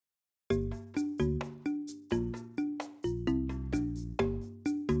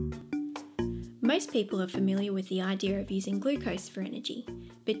Most people are familiar with the idea of using glucose for energy,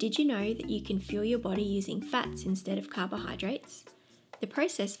 but did you know that you can fuel your body using fats instead of carbohydrates? The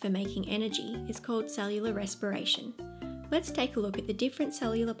process for making energy is called cellular respiration. Let's take a look at the different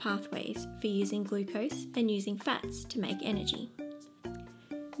cellular pathways for using glucose and using fats to make energy.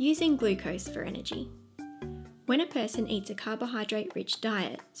 Using glucose for energy. When a person eats a carbohydrate-rich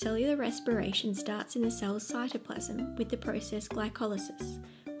diet, cellular respiration starts in the cell's cytoplasm with the process glycolysis,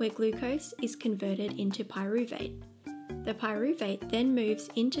 where glucose is converted into pyruvate. The pyruvate then moves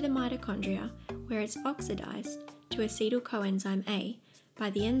into the mitochondria, where it's oxidized to acetyl coenzyme A by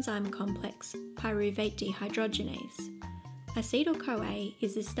the enzyme complex pyruvate dehydrogenase. Acetyl-CoA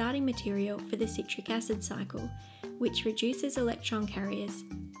is the starting material for the citric acid cycle, which reduces electron carriers,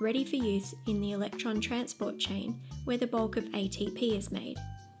 ready for use in the electron transport chain where the bulk of ATP is made.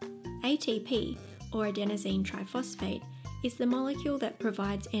 ATP, or adenosine triphosphate, is the molecule that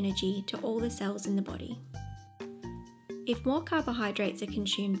provides energy to all the cells in the body. If more carbohydrates are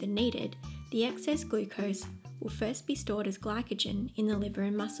consumed than needed, the excess glucose will first be stored as glycogen in the liver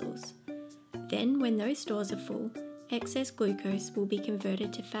and muscles. Then, when those stores are full, excess glucose will be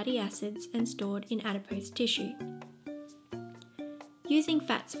converted to fatty acids and stored in adipose tissue. Using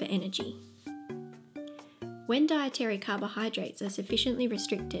fats for energy. When dietary carbohydrates are sufficiently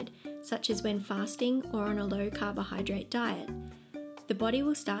restricted, such as when fasting or on a low carbohydrate diet, the body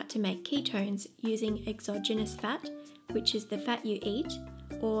will start to make ketones using exogenous fat, which is the fat you eat,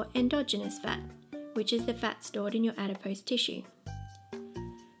 or endogenous fat, which is the fat stored in your adipose tissue.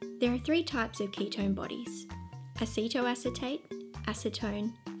 There are three types of ketone bodies: acetoacetate,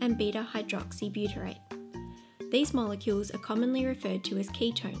 acetone, and beta-hydroxybutyrate. These molecules are commonly referred to as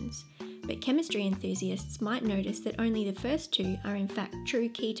ketones, but chemistry enthusiasts might notice that only the first two are in fact true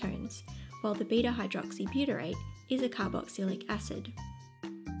ketones, while the beta-hydroxybutyrate is a carboxylic acid.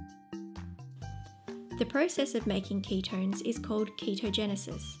 The process of making ketones is called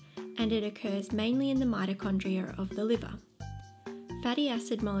ketogenesis, and it occurs mainly in the mitochondria of the liver. Fatty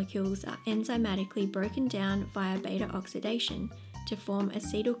acid molecules are enzymatically broken down via beta-oxidation to form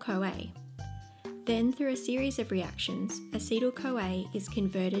acetyl-CoA. Then, through a series of reactions, acetyl-CoA is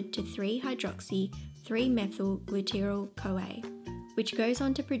converted to 3-hydroxy-3-methyl-gluteryl-CoA, which goes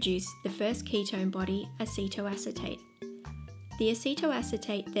on to produce the first ketone body, acetoacetate. The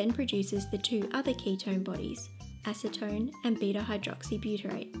acetoacetate then produces the two other ketone bodies, acetone and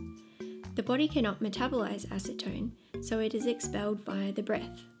beta-hydroxybutyrate. The body cannot metabolize acetone, so it is expelled via the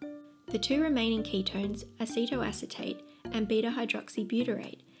breath. The two remaining ketones, acetoacetate and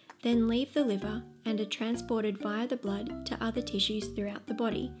beta-hydroxybutyrate, then leave the liver and are transported via the blood to other tissues throughout the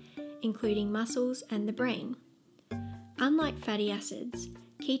body, including muscles and the brain. Unlike fatty acids,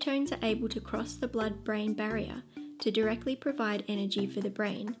 ketones are able to cross the blood-brain barrier to directly provide energy for the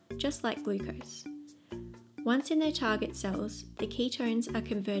brain, just like glucose. Once in their target cells, the ketones are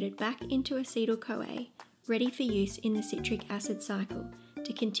converted back into acetyl-CoA, ready for use in the citric acid cycle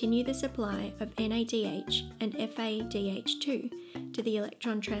to continue the supply of NADH and FADH2 to the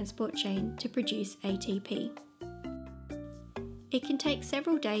electron transport chain to produce ATP. It can take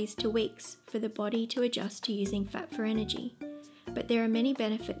several days to weeks for the body to adjust to using fat for energy, but there are many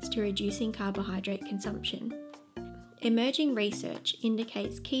benefits to reducing carbohydrate consumption. Emerging research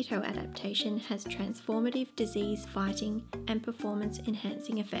indicates keto adaptation has transformative disease-fighting and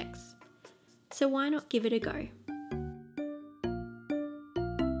performance-enhancing effects. So why not give it a go?